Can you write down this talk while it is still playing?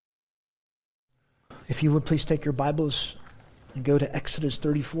If you would please take your Bibles and go to Exodus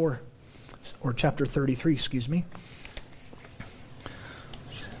 34, or chapter 33, excuse me.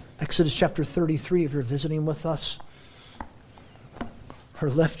 Exodus chapter 33, if you're visiting with us, or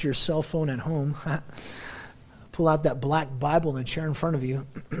left your cell phone at home, pull out that black Bible in the chair in front of you.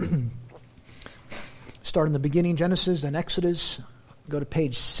 Start in the beginning, Genesis, then Exodus. Go to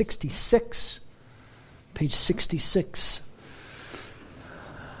page 66. Page 66.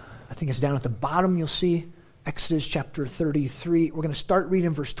 I think it's down at the bottom. You'll see Exodus chapter 33. We're going to start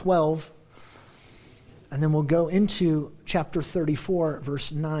reading verse 12. And then we'll go into chapter 34,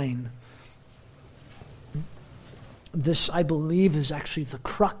 verse 9. This, I believe, is actually the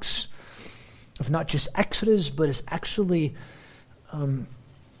crux of not just Exodus, but is actually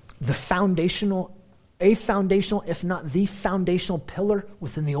the foundational, if not the foundational pillar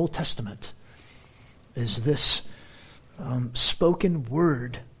within the Old Testament, is this spoken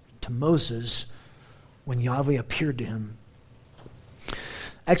word to Moses when Yahweh appeared to him.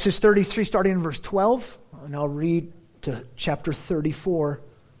 Exodus 33, starting in verse 12, and I'll read to chapter 34,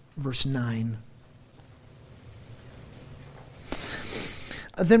 verse 9.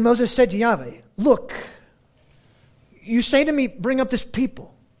 Then Moses said to Yahweh, "Look, you say to me, bring up this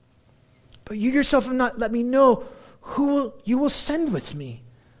people, but you yourself have not let me know who you will send with me.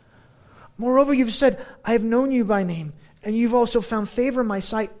 Moreover, you've said, I have known you by name, and you've also found favor in my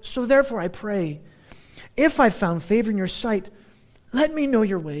sight. So therefore I pray, if I found favor in your sight, let me know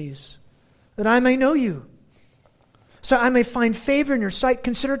your ways, that I may know you. So I may find favor in your sight.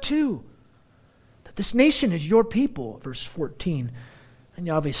 Consider too, that this nation is your people." Verse 14. And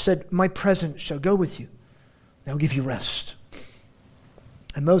Yahweh said, "My presence shall go with you, and I will give you rest."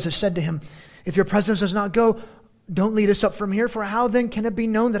 And Moses said to him, "If your presence does not go, don't lead us up from here, for how then can it be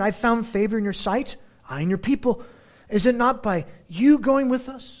known that I found favor in your sight, I and your people? Is it not by you going with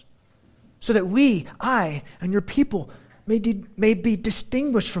us, so that I and your people may be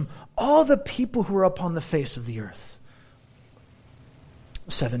distinguished from all the people who are upon the face of the earth?"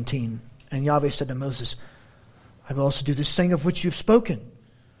 17. And Yahweh said to Moses, "I will also do this thing of which you've spoken.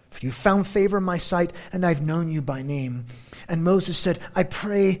 For you found favor in my sight, and I've known you by name." And Moses said, "I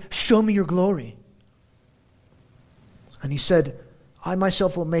pray, show me your glory." And he said, "I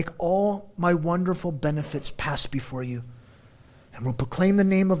myself will make all my wonderful benefits pass before you, and will proclaim the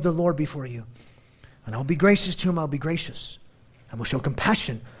name of the Lord before you. And I will be gracious to whom I will be gracious, and will show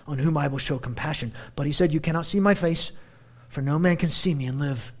compassion on whom I will show compassion." But he said, "You cannot see my face, for no man can see me and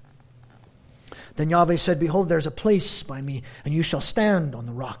live." Then Yahweh said, "Behold, there is a place by me, and you shall stand on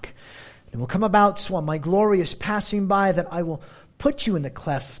the rock. And it will come about, so while my glory is passing by, that I will put you in the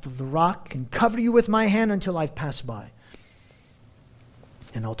cleft of the rock and cover you with my hand until I've passed by.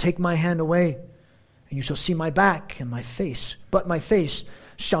 And I'll take my hand away, and you shall see my back and my face, but my face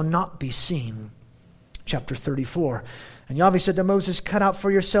shall not be seen." Chapter 34. And Yahweh said to Moses, "Cut out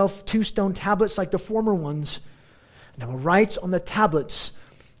for yourself 2 stone tablets like the former ones, and I will write on the tablets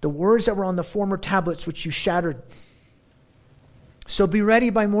the words that were on the former tablets which you shattered. So be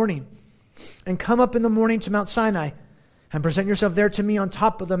ready by morning, and come up in the morning to Mount Sinai, and present yourself there to me on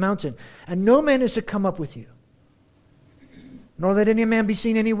top of the mountain. And no man is to come up with you, nor let any man be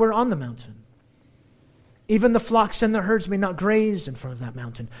seen anywhere on the mountain. Even the flocks and the herds may not graze in front of that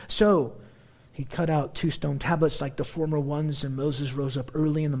mountain." So he cut out 2 stone tablets like the former ones, and Moses rose up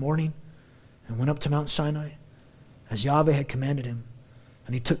early in the morning and went up to Mount Sinai, as Yahweh had commanded him.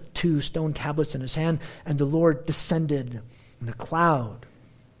 And he took 2 stone tablets in his hand, and the Lord descended in a cloud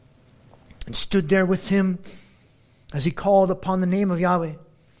and stood there with him as he called upon the name of Yahweh.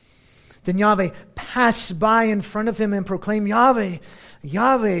 Then Yahweh passed by in front of him and proclaimed, "Yahweh,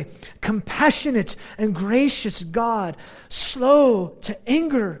 Yahweh, compassionate and gracious God, slow to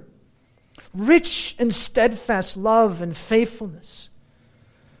anger, rich in steadfast love and faithfulness,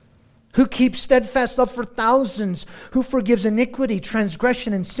 who keeps steadfast love for thousands, who forgives iniquity,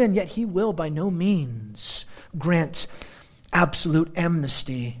 transgression, and sin, yet he will by no means grant absolute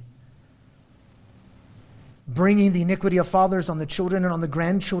amnesty, bringing the iniquity of fathers on the children and on the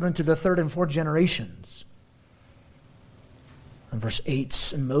grandchildren to the 3rd and 4th generations." And verse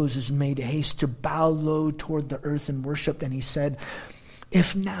 8, and Moses made haste to bow low toward the earth and worshiped, and he said,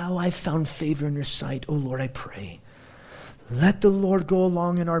 "If now I found favor in your sight, O Lord, I pray, let the Lord go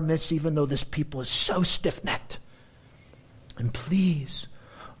along in our midst, even though this people is so stiff-necked. And please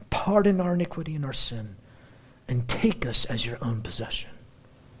pardon our iniquity and our sin, and take us as your own possession."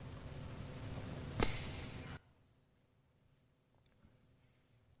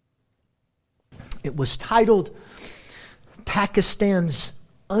 It was titled Pakistan's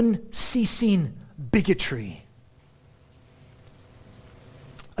Unceasing Bigotry.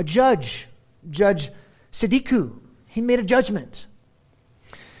 A judge, Judge Siddiqu, he made a judgment.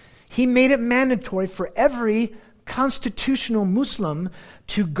 He made it mandatory for every constitutional Muslim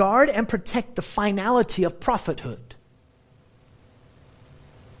to guard and protect the finality of prophethood.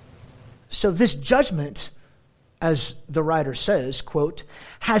 So this judgment, as the writer says, quote,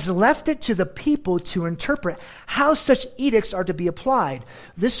 has left it to the people to interpret how such edicts are to be applied.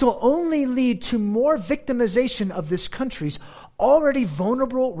 This will only lead to more victimization of this country's already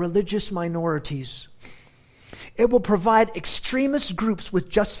vulnerable religious minorities. It will provide extremist groups with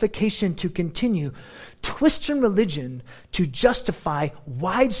justification to continue twisting religion to justify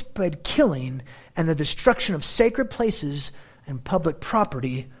widespread killing and the destruction of sacred places and public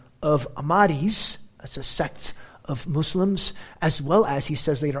property of Ahmadis, that's a sect of Muslims, as well as, he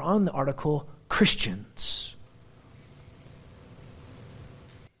says later on in the article, Christians.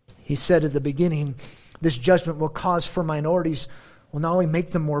 He said at the beginning, this judgment will cause for minorities, will not only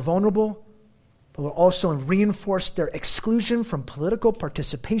make them more vulnerable, but will also reinforce their exclusion from political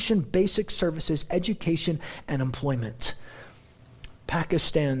participation, basic services, education, and employment.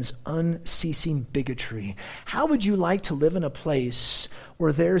 Pakistan's unceasing bigotry. How would you like to live in a place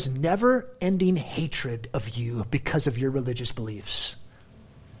where there's never-ending hatred of you because of your religious beliefs?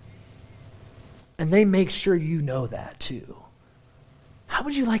 And they make sure you know that too. How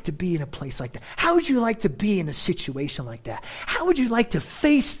would you like to be in a place like that? How would you like to be in a situation like that? How would you like to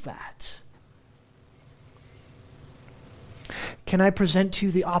face that? Can I present to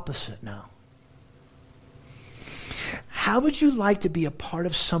you the opposite now? How would you like to be a part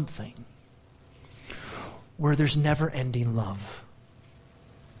of something where there's never-ending love?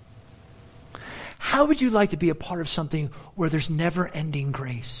 How would you like to be a part of something where there's never-ending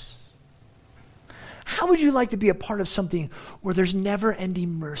grace? How would you like to be a part of something where there's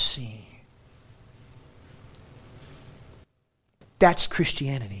never-ending mercy? That's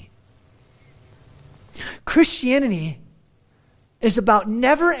Christianity. Christianity is about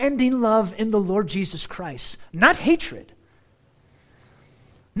never-ending love in the Lord Jesus Christ, not hatred,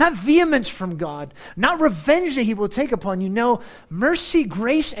 not vehemence from God, not revenge that he will take upon you. No, mercy,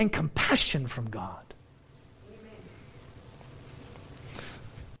 grace, and compassion from God. Amen.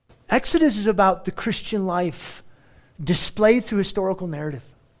 Exodus is about the Christian life displayed through historical narrative.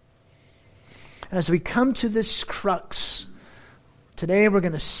 As we come to this crux, today we're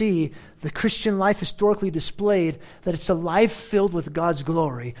going to see the Christian life historically displayed, that it's a life filled with God's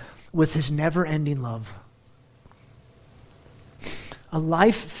glory, with his never-ending love. A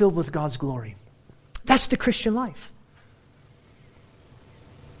life filled with God's glory. That's the Christian life.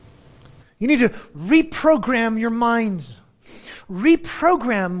 You need to reprogram your minds.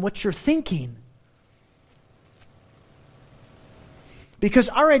 Reprogram what you're thinking. Because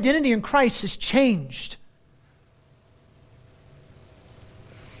our identity in Christ has changed.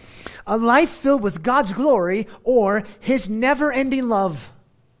 A life filled with God's glory or his never-ending love.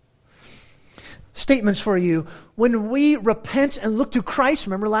 Statements for you. When we repent and look to Christ,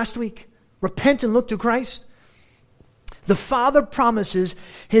 remember last week? Repent and look to Christ. The Father promises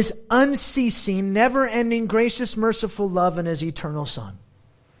his unceasing, never-ending, gracious, merciful love in his eternal Son.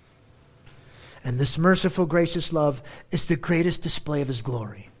 And this merciful, gracious love is the greatest display of his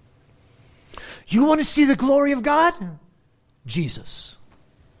glory. You want to see the glory of God? Jesus.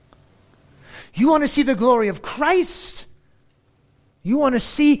 You want to see the glory of Christ? You want to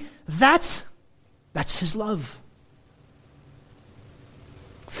see that's his love.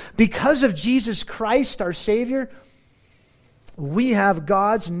 Because of Jesus Christ, our Savior, we have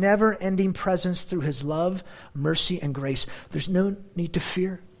God's never-ending presence through his love, mercy, and grace. There's no need to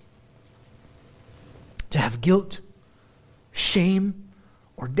fear, to have guilt, shame,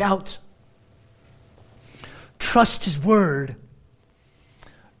 or doubt. Trust his word.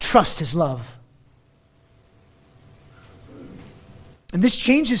 Trust his love. And this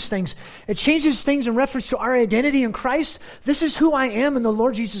changes things. It changes things in reference to our identity in Christ. This is who I am in the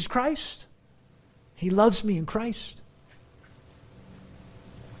Lord Jesus Christ. He loves me in Christ.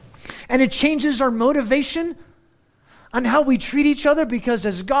 And it changes our motivation on how we treat each other, because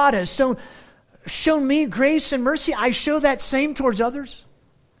as God has shown me grace and mercy, I show that same towards others.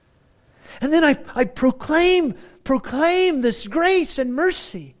 And then I proclaim this grace and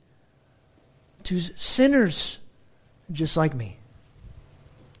mercy to sinners just like me.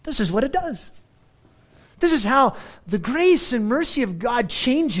 This is what it does. This is how the grace and mercy of God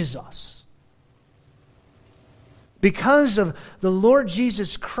changes us. Because of the Lord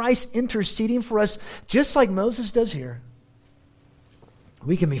Jesus Christ interceding for us, just like Moses does here,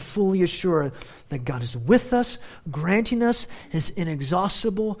 we can be fully assured that God is with us, granting us his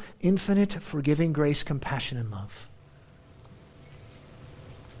inexhaustible, infinite, forgiving grace, compassion, and love.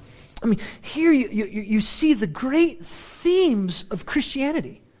 I mean, here you see the great themes of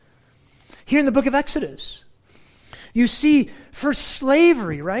Christianity. Here in the book of Exodus, you see first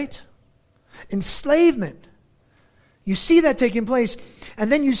slavery, right? Enslavement. You see that taking place.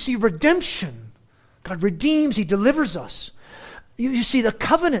 And then you see redemption. God redeems, He delivers us. You see the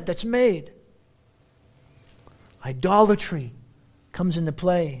covenant that's made. Idolatry comes into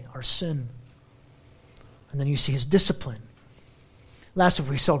play, our sin. And then you see His discipline. Last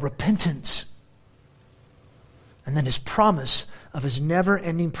week we saw repentance. And then His promise of His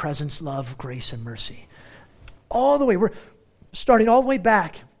never-ending presence, love, grace, and mercy. All the way, we're starting all the way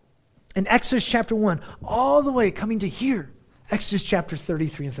back in Exodus chapter 1, all the way coming to here, Exodus chapter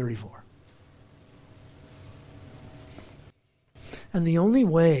 33 and 34. And the only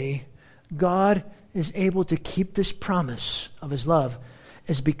way God is able to keep this promise of His love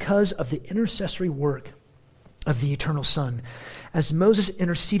is because of the intercessory work of the eternal Son. As Moses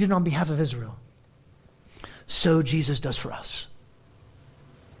interceded on behalf of Israel, so Jesus does for us.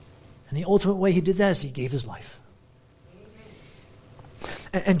 And the ultimate way He did that is He gave His life.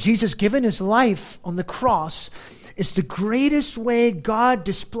 And Jesus giving His life on the cross is the greatest way God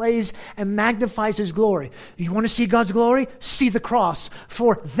displays and magnifies His glory. You want to see God's glory? See the cross.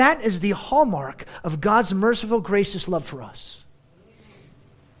 For that is the hallmark of God's merciful, gracious love for us.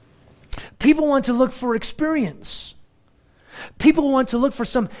 People want to look for experience. People want to look for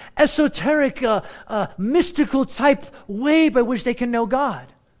some esoteric, mystical type way by which they can know God.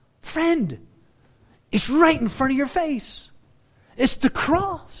 Friend, it's right in front of your face. It's the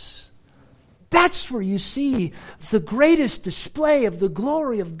cross. That's where you see the greatest display of the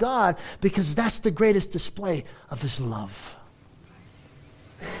glory of God, because that's the greatest display of His love.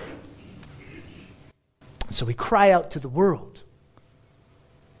 So we cry out to the world,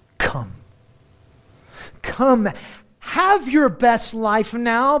 come. Come, have your best life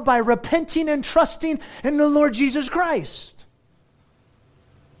now by repenting and trusting in the Lord Jesus Christ.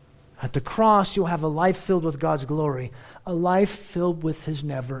 At the cross, you'll have a life filled with God's glory, a life filled with His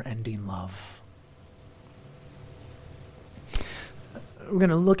never-ending love. We're going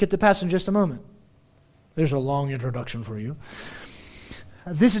to look at the passage in just a moment. There's a long introduction for you.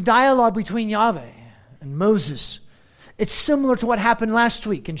 This dialogue between Yahweh and Moses, it's similar to what happened last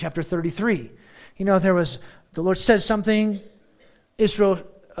week in chapter 33. You know, the Lord says something, Israel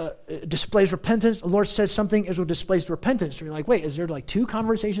displays repentance. The Lord says something, Israel displays repentance. So you're like, wait, is there like two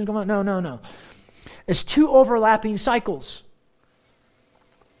conversations going on? No. It's two overlapping cycles.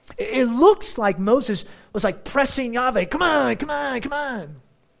 It looks like Moses was like pressing Yahweh, come on.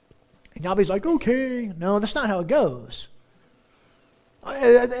 And Yahweh's like, okay. No, that's not how it goes.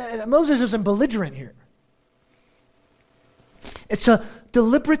 Moses isn't belligerent here. It's a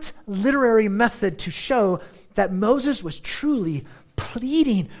deliberate literary method to show that Moses was truly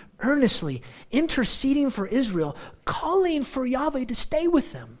pleading earnestly, interceding for Israel, calling for Yahweh to stay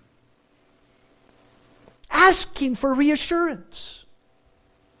with them, asking for reassurance.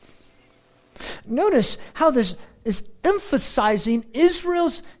 Notice how this is emphasizing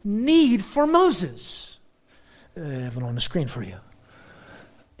Israel's need for Moses. I have it on the screen for you.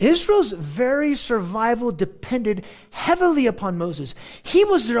 Israel's very survival depended heavily upon Moses. He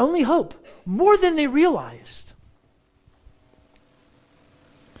was their only hope, more than they realized.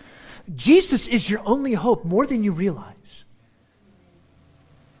 Jesus is your only hope, more than you realize.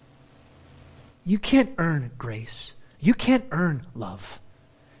 You can't earn grace. You can't earn love.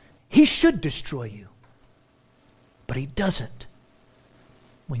 He should destroy you, but He doesn't.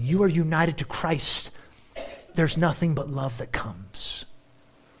 When you are united to Christ, there's nothing but love that comes.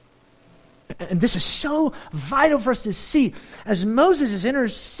 And this is so vital for us to see. As Moses is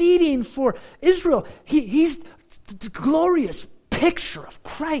interceding for Israel, he's the glorious picture of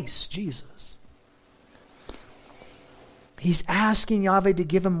Christ, Jesus. He's asking Yahweh to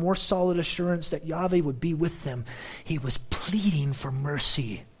give him more solid assurance that Yahweh would be with them. He was pleading for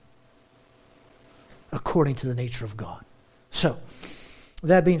mercy according to the nature of God. So,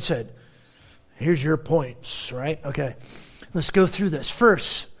 that being said, here's your points, right? Okay, let's go through this.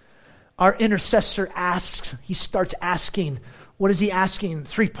 First, our intercessor asks, he starts asking. What is he asking?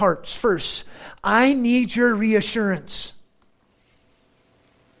 3 parts. First, I need your reassurance.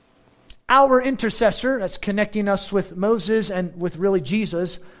 Our intercessor, that's connecting us with Moses and with really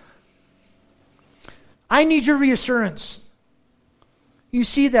Jesus. I need your reassurance. You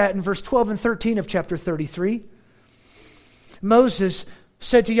see that in verse 12 and 13 of chapter 33. Moses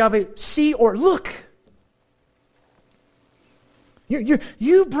said to Yahweh, see or look.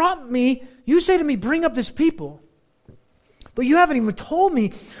 You brought me, you say to me, bring up this people, but you haven't even told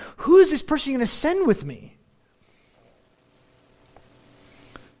me, who is this person going to send with me?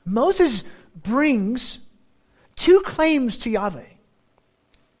 Moses brings two claims to Yahweh.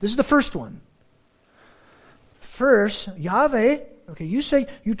 This is the first one. First, Yahweh, okay, you say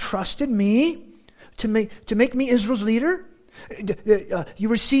you trusted me to make me Israel's leader. You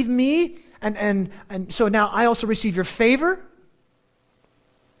receive me, and so now I also receive your favor.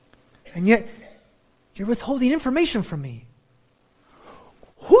 And yet, you're withholding information from me.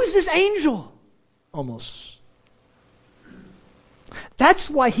 Who is this angel? Almost. That's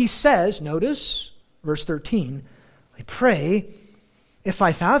why he says, notice, verse 13, I pray, if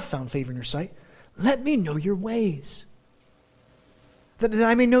I have found favor in your sight, let me know your ways, that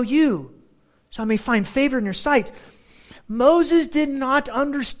I may know you, so I may find favor in your sight. Moses did not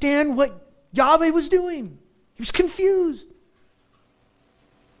understand what Yahweh was doing. He was confused.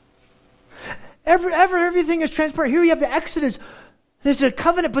 Everything is transparent. Here you have the Exodus. There's a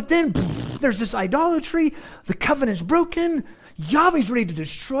covenant, but then there's this idolatry. The covenant's broken. Yahweh's ready to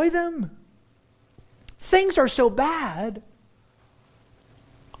destroy them. Things are so bad.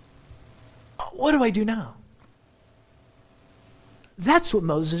 What do I do now? That's what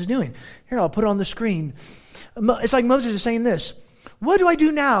Moses is doing. Here, I'll put it on the screen. It's like Moses is saying this. What do I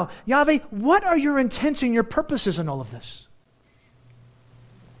do now? Yahweh, what are your intents and your purposes in all of this?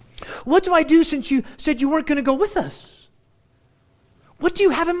 What do I do since you said you weren't going to go with us? What do you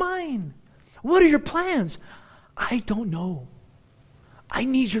have in mind? What are your plans? I don't know. I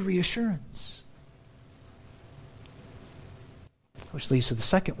need your reassurance. Which leads to the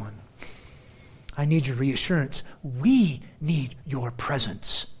second one. I need your reassurance. We need your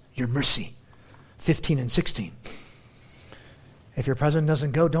presence, your mercy. 15 and 16. If your presence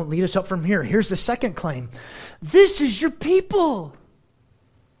doesn't go, don't lead us up from here. Here's the second claim. This is your people.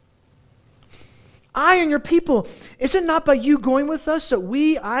 I and your people. Is it not by you going with us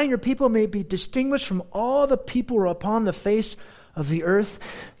that I and your people may be distinguished from all the people who are upon the face of the earth?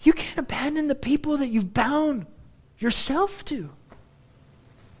 You can't abandon the people that you've bound yourself to.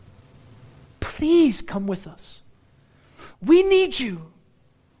 Please come with us. We need you.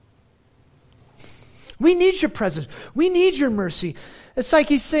 We need your presence. We need your mercy. It's like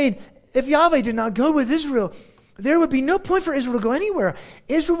he's saying, if Yahweh did not go with Israel, there would be no point for Israel to go anywhere.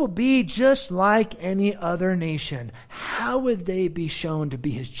 Israel will be just like any other nation. How would they be shown to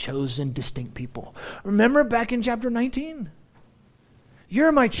be his chosen, distinct people? Remember back in chapter 19?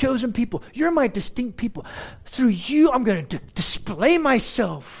 You're my chosen people. You're my distinct people. Through you, I'm going to display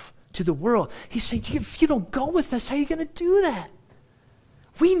myself to the world. He's saying, if you don't go with us, how are you going to do that?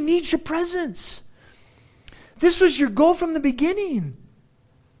 We need your presence. This was your goal from the beginning.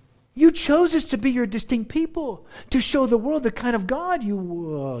 You chose us to be your distinct people, to show the world the kind of God you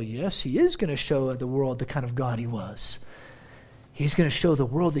were. Yes, he is going to show the world the kind of God he was. He's going to show the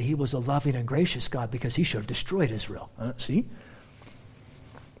world that he was a loving and gracious God because he should have destroyed Israel. See?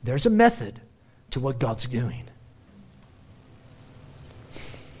 There's a method to what God's doing.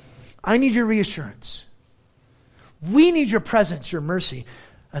 I need your reassurance. We need your presence, your mercy.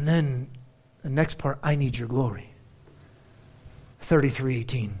 And then the next part, I need your glory.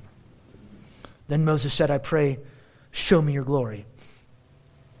 33:18. Then Moses said, I pray, show me your glory.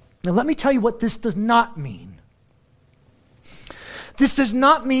 Now let me tell you what this does not mean. This does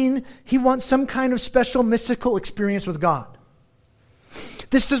not mean he wants some kind of special mystical experience with God.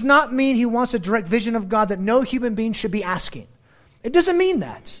 This does not mean he wants a direct vision of God that no human being should be asking. It doesn't mean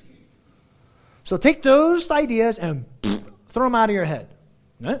that. So take those ideas and throw them out of your head.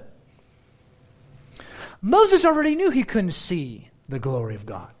 Right? Moses already knew he couldn't see the glory of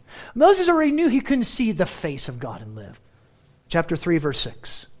God. Moses already knew he couldn't see the face of God and live. Chapter 3, verse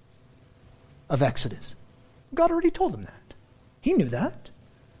 6 of Exodus. God already told him that. He knew that.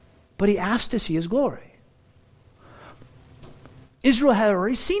 But he asked to see his glory. Israel had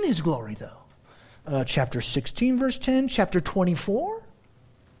already seen his glory, though. Chapter 16, verse 10. Chapter 24,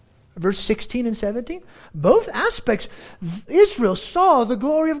 verse 16 and 17. Both aspects, Israel saw the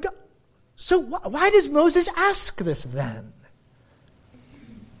glory of God. So why does Moses ask this then?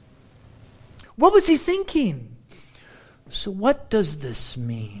 What was he thinking? So what does this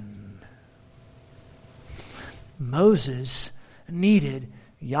mean? Moses needed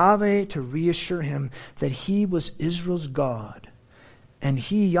Yahweh to reassure him that he was Israel's God. And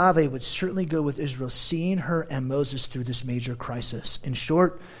he, Yahweh, would certainly go with Israel, seeing her and Moses through this major crisis. In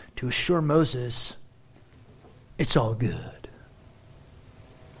short, to assure Moses, it's all good.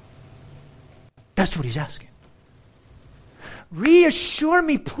 That's what he's asking. Reassure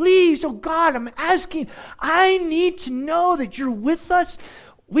me, please. Oh God, I'm asking. I need to know that you're with us.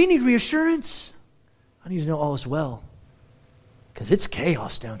 We need reassurance. I need to know all is well. Because it's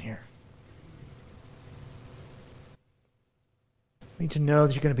chaos down here. We need to know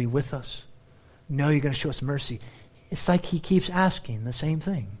that you're going to be with us. Know you're going to show us mercy. It's like he keeps asking the same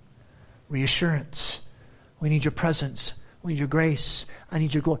thing. Reassurance. We need your presence. We need your grace. I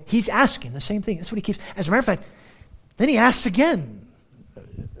need your glory. He's asking the same thing. That's what he keeps. As a matter of fact, then he asks again.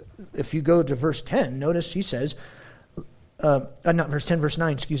 If you go to verse 10, notice he says, not verse 10, verse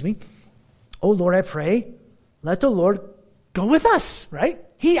 9, excuse me. Oh Lord, I pray, let the Lord go with us, right?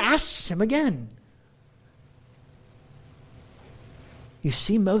 He asks him again. You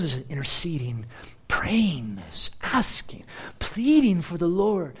see Moses interceding, praying this, asking, pleading for the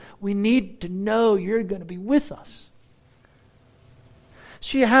Lord. We need to know you're going to be with us.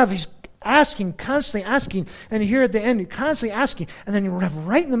 So you have, he's asking, constantly asking, and here at the end, constantly asking, and then you have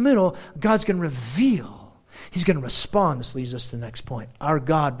right in the middle, God's going to reveal. He's going to respond. This leads us to the next point. Our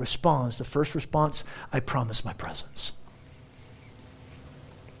God responds. The first response, I promise my presence.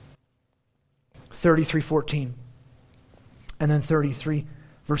 33:14. And then 33,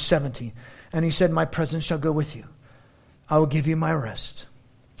 verse 17. And he said, my presence shall go with you. I will give you my rest.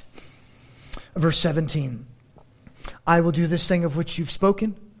 Verse 17. I will do this thing of which you've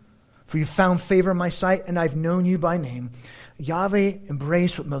spoken, for you found favor in my sight, and I've known you by name. Yahweh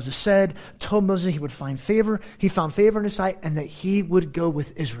embraced what Moses said, told Moses he would find favor. He found favor in his sight, and that he would go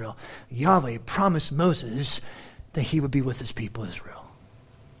with Israel. Yahweh promised Moses that he would be with his people Israel.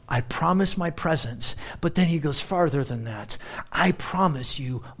 I promise my presence, but then he goes farther than that. I promise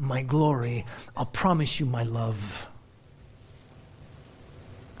you my glory. I'll promise you my love.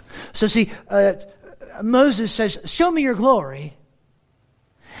 So see, Moses says, show me your glory.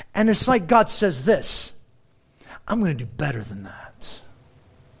 And it's like God says this, I'm going to do better than that.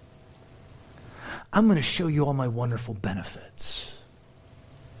 I'm going to show you all my wonderful benefits.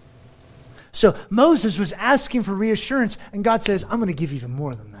 So Moses was asking for reassurance, and God says, I'm going to give you even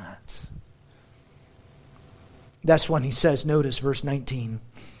more than that. That's when he says, notice verse 19.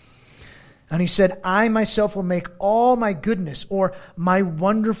 And he said, I myself will make all my goodness or my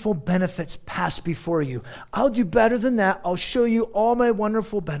wonderful benefits pass before you. I'll do better than that. I'll show you all my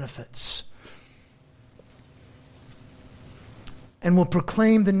wonderful benefits. And will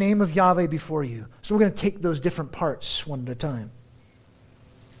proclaim the name of Yahweh before you. So we're going to take those different parts one at a time.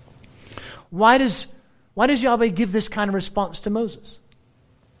 Why does Yahweh give this kind of response to Moses?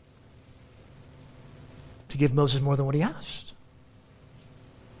 To give Moses more than what he asked.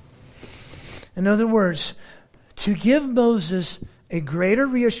 In other words, to give Moses a greater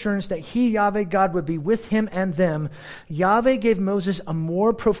reassurance that he, Yahweh God, would be with him and them, Yahweh gave Moses a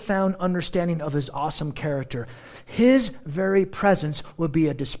more profound understanding of his awesome character. His very presence would be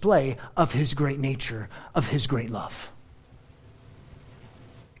a display of his great nature, of his great love.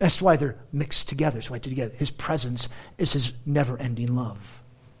 That's why they're mixed together. That's why they're together. His presence is his never-ending love.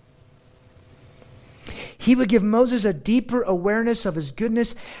 He would give Moses a deeper awareness of his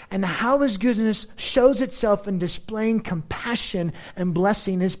goodness and how his goodness shows itself in displaying compassion and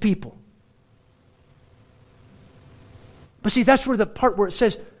blessing his people. But see, that's where the part where it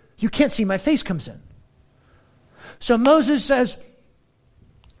says, you can't see my face comes in. So Moses says,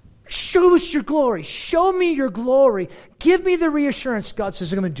 show us your glory. Show me your glory. Give me the reassurance. God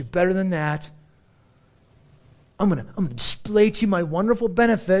says, I'm going to do better than that. I'm going to display to you my wonderful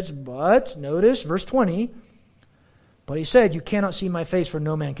benefits, but notice verse 20. But he said, you cannot see my face, for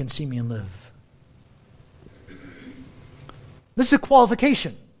no man can see me and live. This is a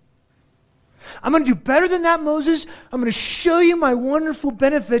qualification. I'm going to do better than that, Moses. I'm going to show you my wonderful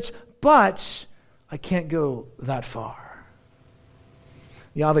benefits, but I can't go that far.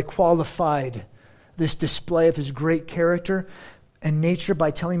 Yahweh qualified this display of his great character and nature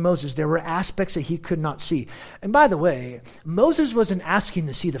by telling Moses there were aspects that he could not see. And by the way, Moses wasn't asking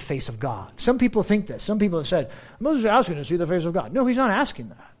to see the face of God. Some people think this. Some people have said, Moses is asking to see the face of God. No, he's not asking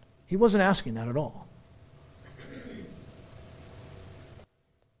that. He wasn't asking that at all.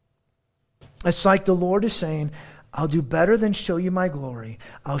 It's like the Lord is saying, I'll do better than show you my glory.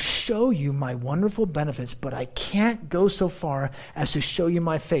 I'll show you my wonderful benefits, but I can't go so far as to show you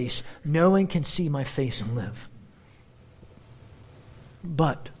my face. No one can see my face and live.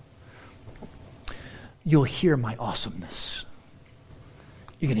 But you'll hear my awesomeness.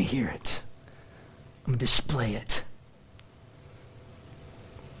 You're going to hear it. I'm going to display it.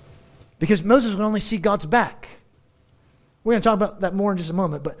 Because Moses would only see God's back. We're going to talk about that more in just a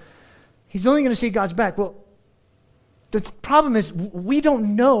moment, but he's only going to see God's back. Well, the problem is we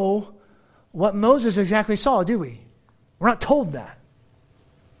don't know what Moses exactly saw, do we? We're not told that.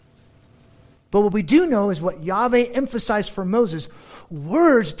 But what we do know is what Yahweh emphasized for Moses,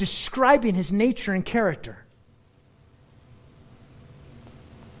 words describing his nature and character.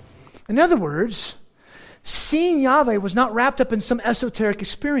 In other words, Seeing Yahweh was not wrapped up in some esoteric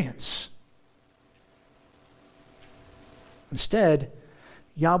experience. Instead,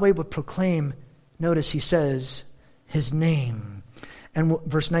 Yahweh would proclaim, notice he says, his name. And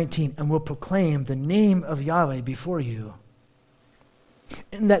verse 19, and will proclaim the name of Yahweh before you.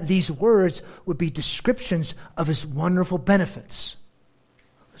 And that these words would be descriptions of his wonderful benefits.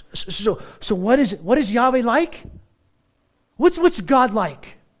 So what is it? What is Yahweh like? What's God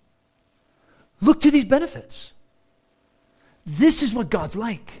like? Look to these benefits. This is what God's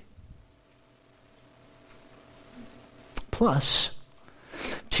like. Plus,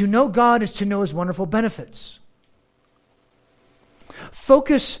 to know God is to know his wonderful benefits. The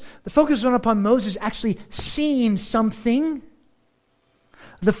focus is not upon Moses actually seeing something.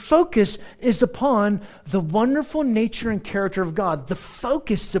 The focus is upon the wonderful nature and character of God. The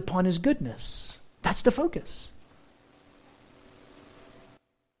focus is upon his goodness. That's the focus.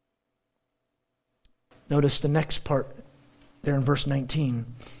 Notice the next part there in verse 19.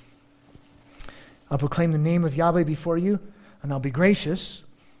 I'll proclaim the name of Yahweh before you, and I'll be gracious.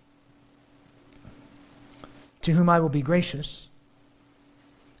 To whom I will be gracious,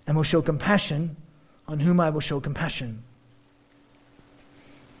 and will show compassion on whom I will show compassion.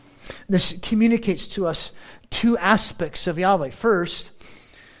 This communicates to us two aspects of Yahweh. First,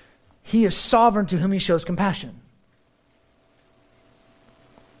 he is sovereign to whom he shows compassion.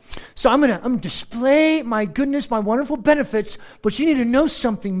 So I'm going to display my goodness, my wonderful benefits, but you need to know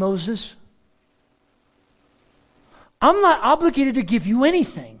something, Moses. I'm not obligated to give you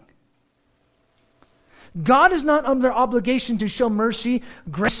anything. God is not under obligation to show mercy,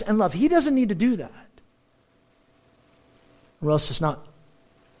 grace, and love. He doesn't need to do that. Or else it's not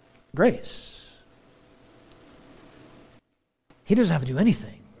grace. He doesn't have to do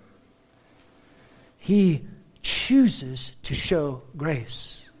anything. He chooses to show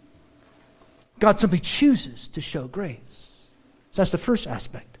grace. God simply chooses to show grace. So that's the first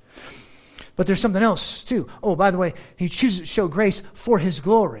aspect. But there's something else too. Oh, by the way, he chooses to show grace for his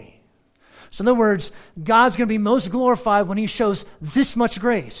glory. So in other words, God's going to be most glorified when he shows this much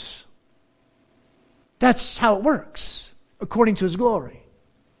grace. That's how it works, according to his glory.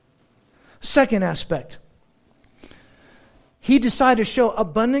 Second aspect, he decided to show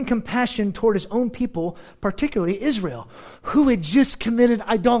abundant compassion toward his own people, particularly Israel, who had just committed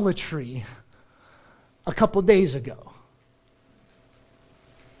idolatry a couple days ago.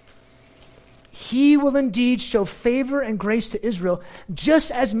 He will indeed show favor and grace to Israel,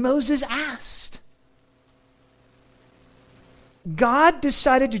 just as Moses asked. God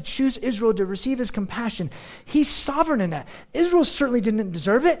decided to choose Israel to receive his compassion. He's sovereign in that. Israel certainly didn't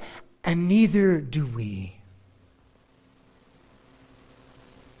deserve it, and neither do we.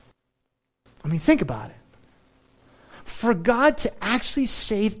 I mean, think about it. For God to actually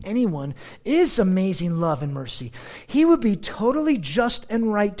save anyone is amazing love and mercy. He would be totally just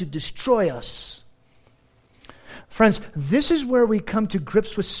and right to destroy us. Friends, this is where we come to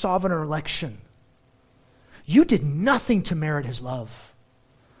grips with sovereign election. You did nothing to merit his love.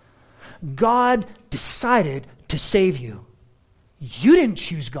 God decided to save you. You didn't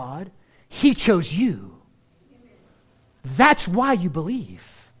choose God. He chose you. That's why you believe.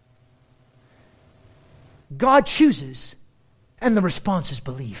 God chooses, and the response is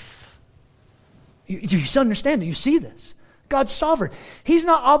belief. You understand it. You see this. God's sovereign. He's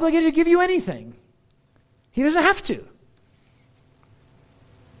not obligated to give you anything. He doesn't have to.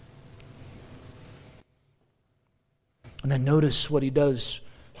 And then notice what he does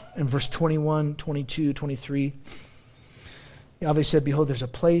in verse 21, 22, 23. Yahweh said, behold, there's a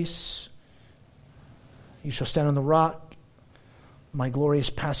place. You shall stand on the rock. My glory is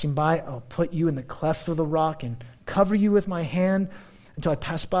passing by. I'll put you in the cleft of the rock and cover you with my hand until I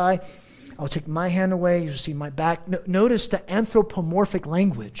pass by. I'll take my hand away. You'll see my back. Notice the anthropomorphic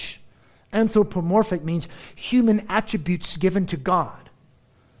language. Anthropomorphic means human attributes given to God.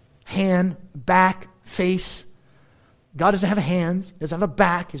 Hand, back, face. God doesn't have hands. He doesn't have a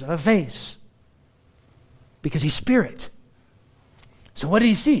back. He doesn't have a face. Because he's spirit. So what did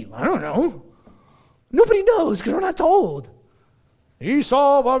he see? I don't know. Nobody knows because we're not told. He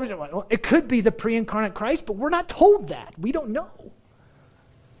saw, it could be the pre-incarnate Christ, but we're not told that. We don't know.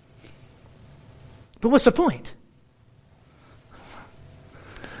 But what's the point?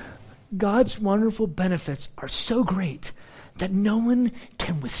 God's wonderful benefits are so great that no one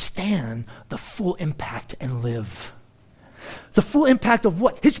can withstand the full impact and live. The full impact of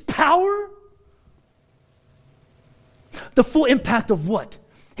what? His power? The full impact of what?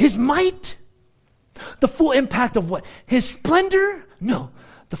 His might? The full impact of what? His splendor? No,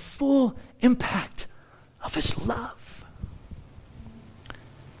 the full impact of his love.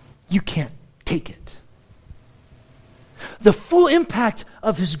 You can't take it. the full impact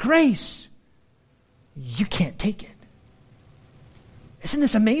of his grace, you can't take it. Isn't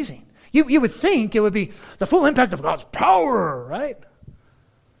this amazing? You would think it would be the full impact of God's power, right?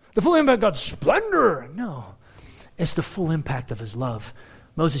 The full impact of God's splendor. No, it's the full impact of his love.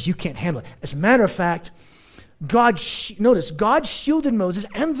 Moses, you can't handle it. As a matter of fact, God shielded Moses,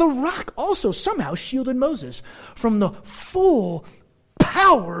 and the rock also somehow shielded Moses from the full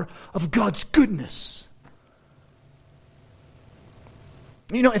power of God's goodness.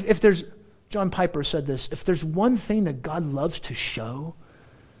 You know, if there's, John Piper said this, if there's one thing that God loves to show,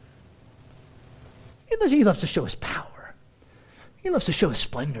 he loves to show his power. He loves to show his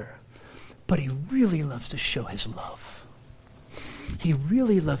splendor. But he really loves to show his love. He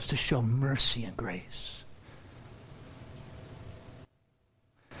really loves to show mercy and grace.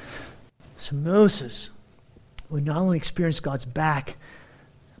 So Moses would not only experience God's back,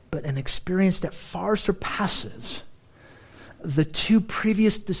 but an experience that far surpasses the two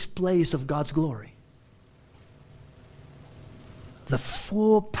previous displays of God's glory. The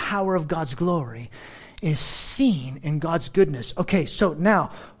full power of God's glory is seen in God's goodness. Okay, so now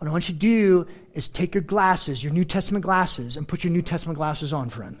what I want you to do is take your glasses, your New Testament glasses, and put your New Testament glasses on,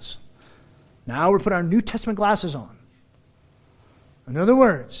 friends. Now we're putting our New Testament glasses on. In other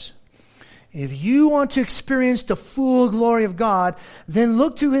words, if you want to experience the full glory of God, then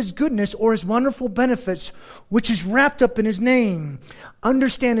look to his goodness or his wonderful benefits, which is wrapped up in his name.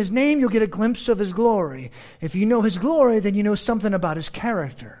 Understand his name, you'll get a glimpse of his glory. If you know his glory, then you know something about his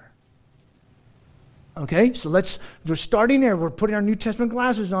character. Okay, so we're starting there. We're putting our New Testament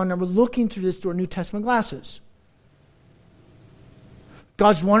glasses on, and we're looking through this through our New Testament glasses.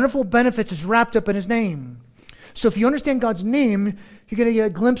 God's wonderful benefits is wrapped up in his name. So if you understand God's name, you're going to get a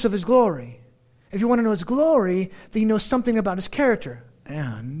glimpse of his glory. If you want to know his glory, then you know something about his character.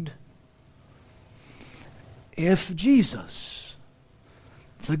 And if Jesus,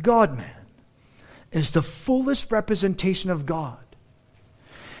 the God-man, is the fullest representation of God,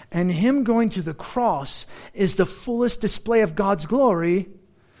 and him going to the cross is the fullest display of God's glory,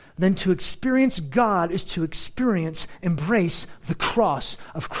 then to experience God is to embrace the cross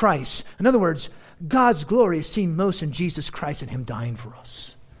of Christ. In other words, God's glory is seen most in Jesus Christ and him dying for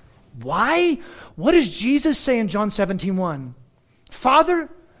us. Why? What does Jesus say in John 17:1? Father,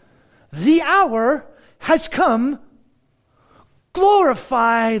 the hour has come.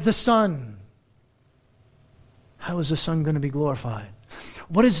 Glorify the Son. How is the Son going to be glorified?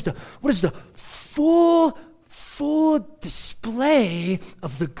 What is the full display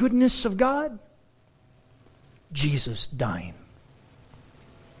of the goodness of God? Jesus dying.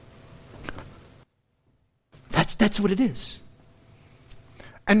 That's what it is.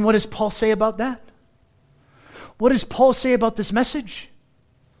 And what does Paul say about that? What does Paul say about this message?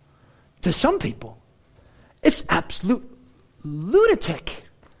 To some people, it's absolute lunatic.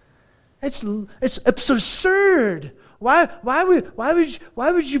 It's absurd. Why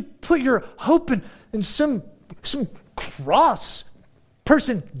would you put your hope in some cross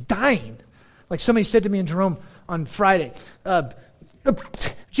person dying? Like somebody said to me in Jerome on Friday,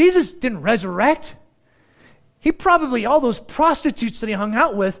 Jesus didn't resurrect. He probably, all those prostitutes that he hung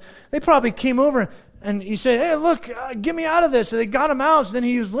out with, they probably came over and he said, hey, look, get me out of this. So they got him out. So then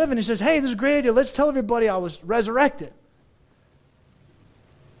he was living. He says, hey, this is a great idea. Let's tell everybody I was resurrected.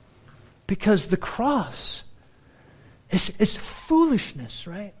 Because the cross is foolishness,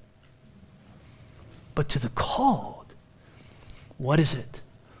 right? But to the called, what is it?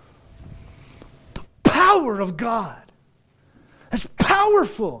 The power of God. That's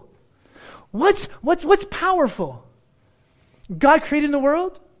powerful. What's powerful? God creating the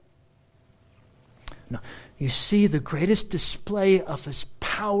world? No. You see the greatest display of his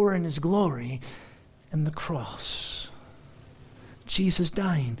power and his glory in the cross. Jesus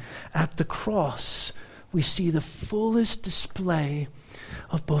dying. At the cross, we see the fullest display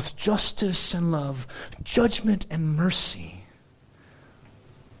of both justice and love, judgment and mercy,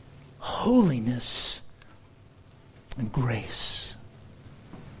 holiness and grace.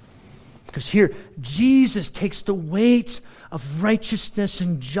 Because here, Jesus takes the weight of righteousness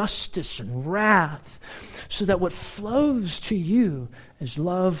and justice and wrath, so that what flows to you is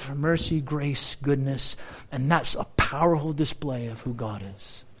love, mercy, grace, goodness, and that's a powerful display of who God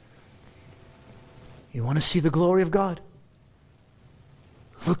is. You want to see the glory of God?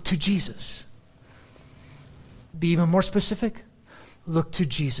 Look to Jesus. Be even more specific. Look to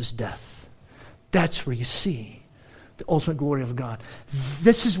Jesus' death. That's where you see the ultimate glory of God.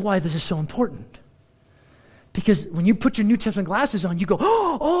 This is why this is so important. Because when you put your New Testament glasses on, you go,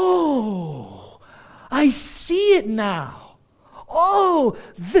 oh, I see it now. Oh,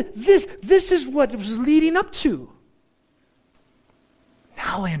 this is what it was leading up to.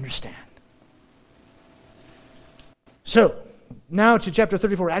 Now I understand. So, now to chapter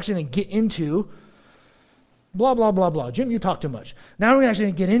 34, we're actually going to get into blah, blah, blah, blah. Jim, you talk too much. Now we're actually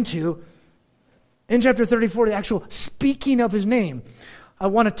going to get into, in chapter 34, the actual speaking of his name. I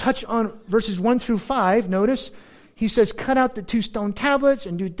want to touch on verses 1 through 5. Notice, he says, cut out the 2 stone tablets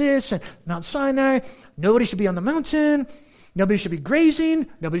and do this, and Mount Sinai. Nobody should be on the mountain. Nobody should be grazing.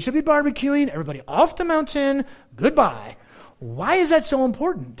 Nobody should be barbecuing. Everybody off the mountain. Goodbye. Why is that so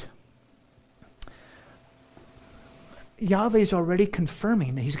important? Yahweh is already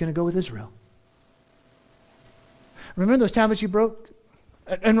confirming that he's going to go with Israel. Remember those tablets you broke?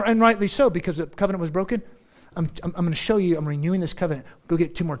 And rightly so, because the covenant was broken. I'm going to show you, I'm renewing this covenant. Go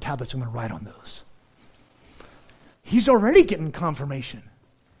get 2 more tablets. I'm going to write on those. He's already getting confirmation.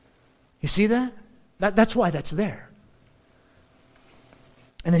 You see that? That's why that's there.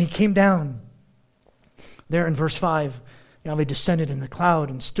 And then he came down there in verse 5. Yahweh descended in the cloud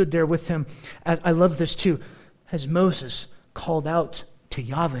and stood there with him. I love this too. As Moses called out to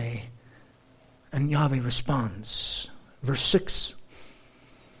Yahweh, and Yahweh responds. Verse 6.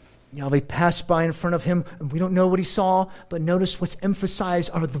 Yahweh passed by in front of him, and we don't know what he saw, but notice what's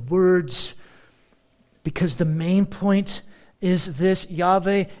emphasized are the words, because the main point is this: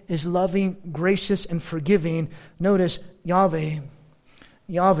 Yahweh is loving, gracious, and forgiving. Notice, Yahweh,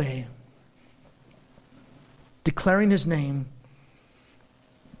 declaring his name,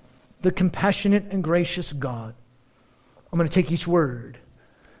 the compassionate and gracious God. I'm going to take each word.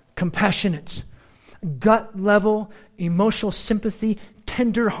 Compassionate, gut level, emotional sympathy,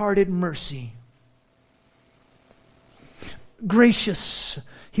 tender-hearted mercy. Gracious,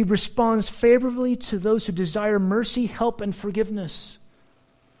 he responds favorably to those who desire mercy, help, and forgiveness.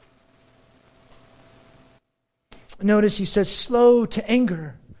 Notice he says slow to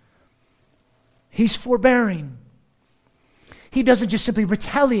anger. He's forbearing. He doesn't just simply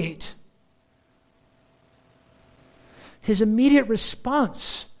retaliate. His immediate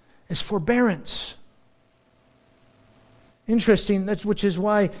response is forbearance. Interesting, which is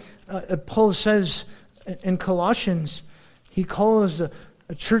why Paul says in Colossians, he calls a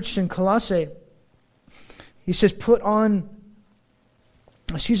church in Colossae, he says, put on,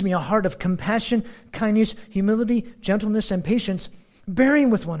 a heart of compassion, kindness, humility, gentleness, and patience,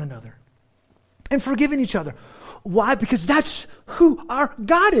 bearing with one another and forgiving each other. Why? Because that's who our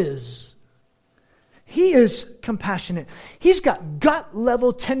God is. He is compassionate. He's got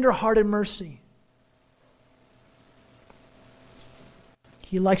gut-level, tender-hearted mercy.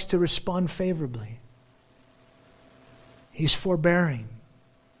 He likes to respond favorably. He's forbearing.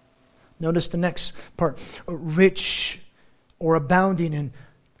 Notice the next part. Rich or abounding in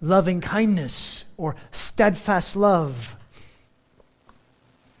loving kindness or steadfast love.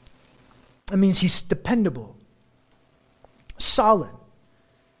 That means he's dependable, solid.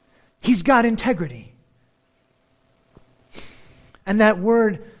 He's got integrity. And that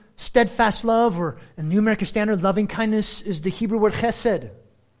word, steadfast love, or in New American Standard, loving kindness, is the Hebrew word chesed,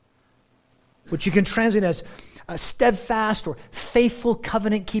 which you can translate as a steadfast or faithful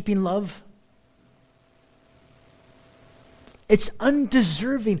covenant-keeping love. It's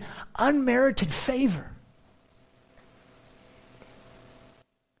undeserving, unmerited favor.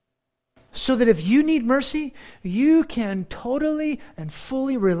 So that if you need mercy, you can totally and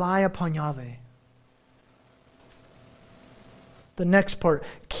fully rely upon Yahweh. The next part,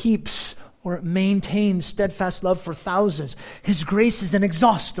 keeps or maintains steadfast love for thousands. His grace is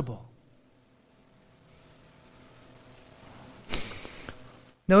inexhaustible.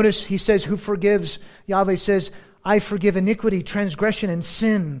 Notice he says, who forgives? Yahweh says, I forgive iniquity, transgression, and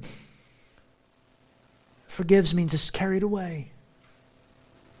sin. Forgives means it's carried away.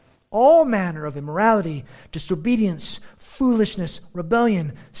 All manner of immorality, disobedience, foolishness,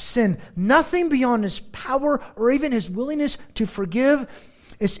 rebellion, sin. Nothing beyond his power or even his willingness to forgive.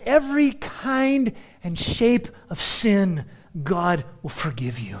 Is every kind and shape of sin. God will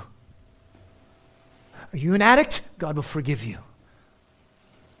forgive you. Are you an addict? God will forgive you.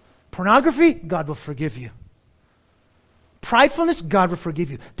 Pornography? God will forgive you. Pridefulness? God will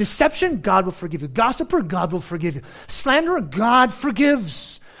forgive you. Deception? God will forgive you. Gossiper? God will forgive you. Slanderer? God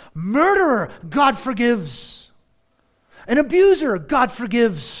forgives. Murderer, God forgives. An abuser, God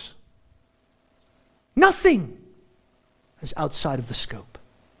forgives. Nothing is outside of the scope.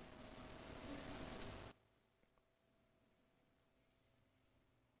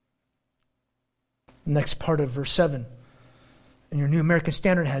 Next part of verse 7. And your New American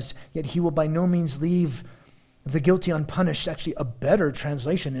Standard has, yet he will by no means leave the guilty unpunished. Actually, a better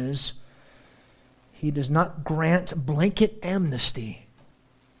translation is, he does not grant blanket amnesty.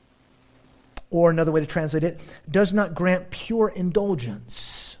 or another way to translate it, does not grant pure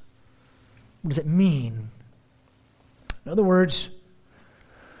indulgence. What does it mean? In other words,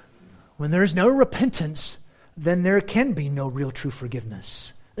 when there is no repentance, then there can be no real true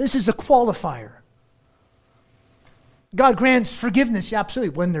forgiveness. This is the qualifier. God grants forgiveness, yeah,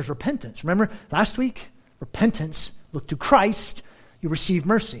 absolutely, when there's repentance. Remember last week? Repentance, look to Christ, you receive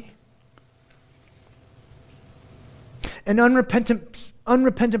mercy. An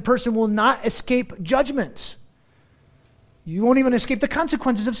unrepentant person will not escape judgment. You won't even escape the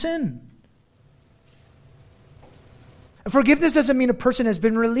consequences of sin. Forgiveness doesn't mean a person has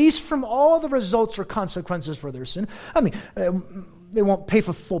been released from all the results or consequences for their sin. I mean, they won't pay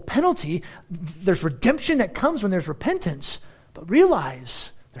for full penalty. There's redemption that comes when there's repentance. But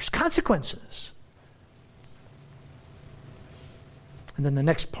realize there's consequences. And then the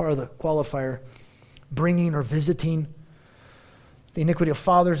next part of the qualifier, bringing or visiting the iniquity of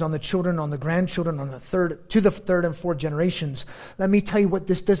fathers on the children, on the grandchildren, to the third and fourth generations. Let me tell you what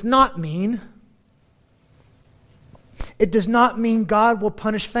this does not mean. It does not mean God will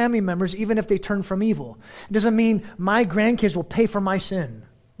punish family members even if they turn from evil. It doesn't mean my grandkids will pay for my sin.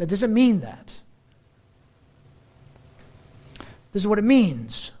 That doesn't mean that. This is what it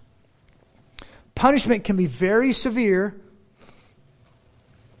means. Punishment can be very severe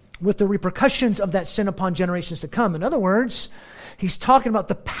with the repercussions of that sin upon generations to come. In other words, he's talking about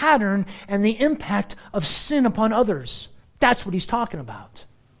the pattern and the impact of sin upon others. That's what he's talking about.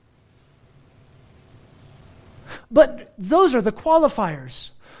 But those are the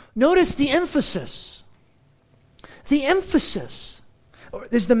qualifiers. Notice the emphasis. The emphasis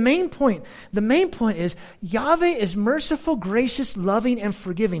is the main point. The main point is Yahweh is merciful, gracious, loving, and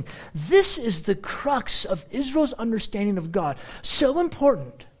forgiving. This is the crux of Israel's understanding of God. So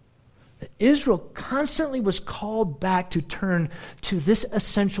important that Israel constantly was called back to turn to this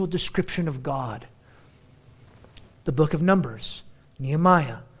essential description of God. The book of Numbers,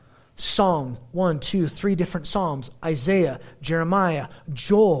 Nehemiah, Psalm 1, 2, 3 different Psalms, Isaiah, Jeremiah,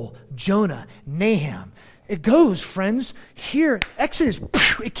 Joel, Jonah, Nahum. It goes, friends. Here, Exodus,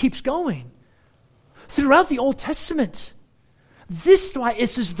 it keeps going. Throughout the Old Testament. This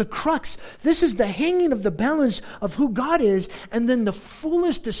is the crux. This is the hanging of the balance of who God is, and then the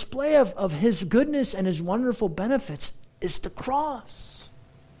fullest display of His goodness and His wonderful benefits is the cross.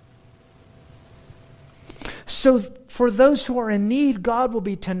 So for those who are in need, God will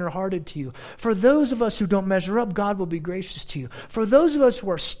be tenderhearted to you. For those of us who don't measure up, God will be gracious to you. For those of us who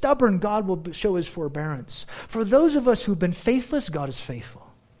are stubborn, God will show His forbearance. For those of us who've been faithless, God is faithful.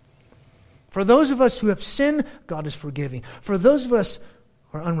 For those of us who have sinned, God is forgiving. For those of us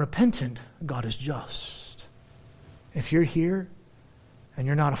who are unrepentant, God is just. If you're here and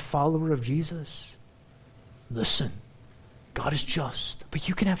you're not a follower of Jesus, listen, God is just, but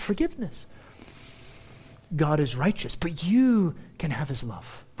you can have forgiveness. God is righteous, but you can have His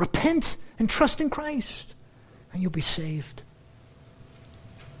love. Repent and trust in Christ, and you'll be saved.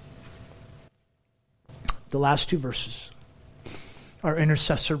 The last two verses. Our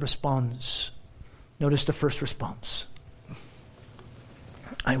intercessor responds. Notice the first response.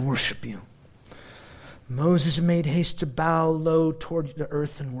 I worship you. Moses made haste to bow low toward the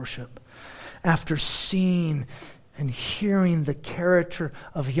earth and worship. After seeing and hearing the character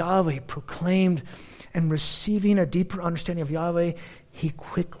of Yahweh proclaimed and receiving a deeper understanding of Yahweh, he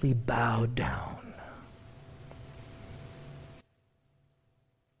quickly bowed down.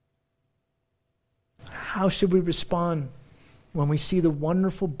 How should we respond when we see the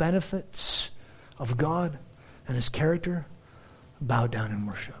wonderful benefits of God and His character? Bow down and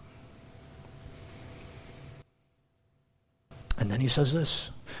worship. And then he says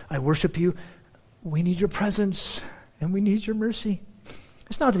this, I worship you. We need your presence and we need your mercy.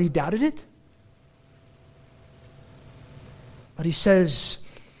 It's not that he doubted it. But he says,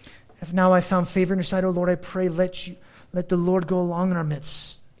 if now I found favor in your sight, O Lord, I pray, let the Lord go along in our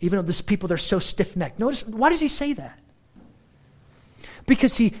midst. Even though this people, they're so stiff-necked. Notice, why does he say that?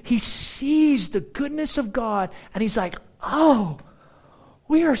 Because he sees the goodness of God and he's like, oh,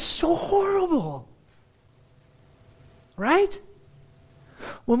 we are so horrible. Right?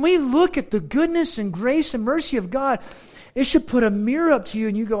 When we look at the goodness and grace and mercy of God, it should put a mirror up to you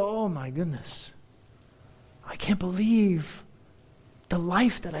and you go, oh my goodness, I can't believe the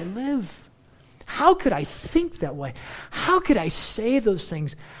life that I live. How could I think that way? How could I say those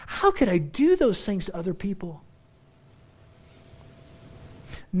things? How could I do those things to other people?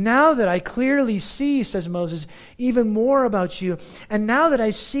 Now that I clearly see, says Moses, even more about you, and now that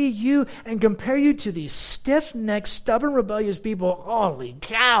I see you and compare you to these stiff-necked, stubborn, rebellious people, holy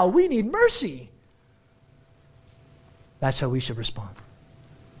cow, we need mercy. That's how we should respond.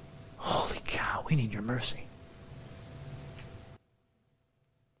 Holy cow, we need your mercy.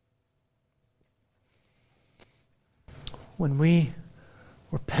 When we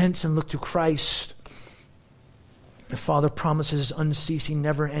repent and look to Christ, the Father promises His unceasing,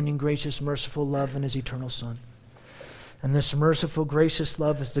 never-ending, gracious, merciful love in His eternal Son. And this merciful, gracious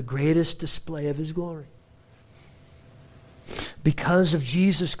love is the greatest display of His glory. Because of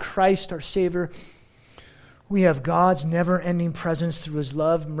Jesus Christ, our Savior, we have God's never-ending presence through His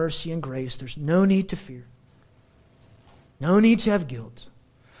love, mercy, and grace. There's no need to fear. No need to have guilt.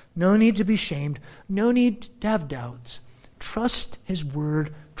 No need to be shamed. No need to have doubts. Trust His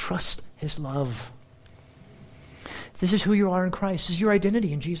word. Trust His love. This is who you are in Christ. This is your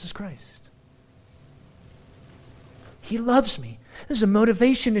identity in Jesus Christ. He loves me. This is a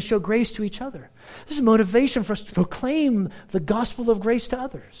motivation to show grace to each other. This is a motivation for us to proclaim the gospel of grace to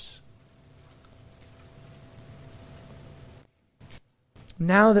others.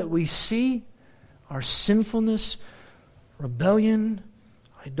 Now that we see our sinfulness, rebellion,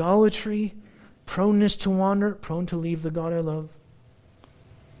 idolatry, proneness to wander, prone to leave the God I love,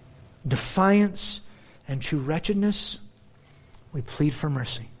 defiance, and true wretchedness, we plead for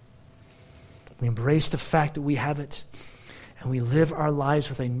mercy. We embrace the fact that we have it, and we live our lives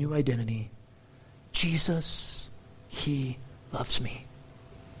with a new identity. Jesus, He loves me.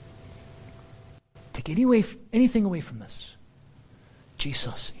 Take anything away from this.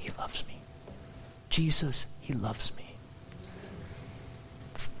 Jesus, He loves me. Jesus, He loves me.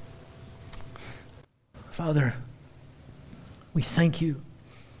 Father, we thank You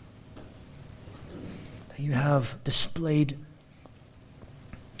that You have displayed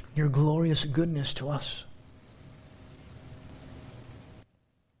Your glorious goodness to us.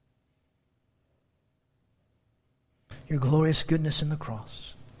 Your glorious goodness in the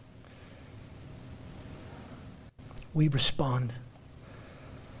cross. We respond.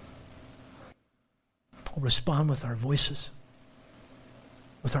 We'll respond with our voices,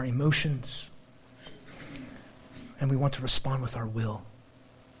 with our emotions, and we want to respond with our will.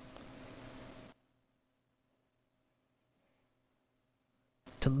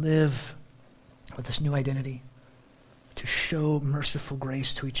 To live with this new identity, to show merciful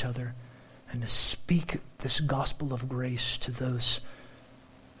grace to each other, and to speak this gospel of grace to those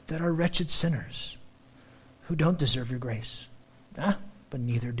that are wretched sinners who don't deserve Your grace. But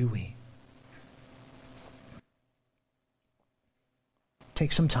neither do we.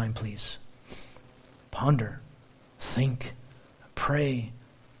 Take some time, please. Ponder, think, pray,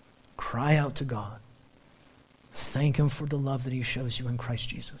 cry out to God. Thank Him for the love that He shows you in Christ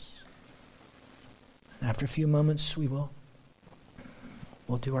Jesus. And after a few moments, we'll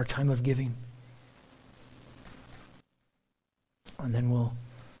do our time of giving. And then we'll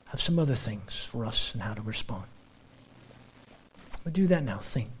have some other things for us and how to respond. But do that now.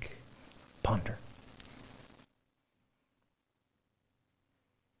 Think, ponder.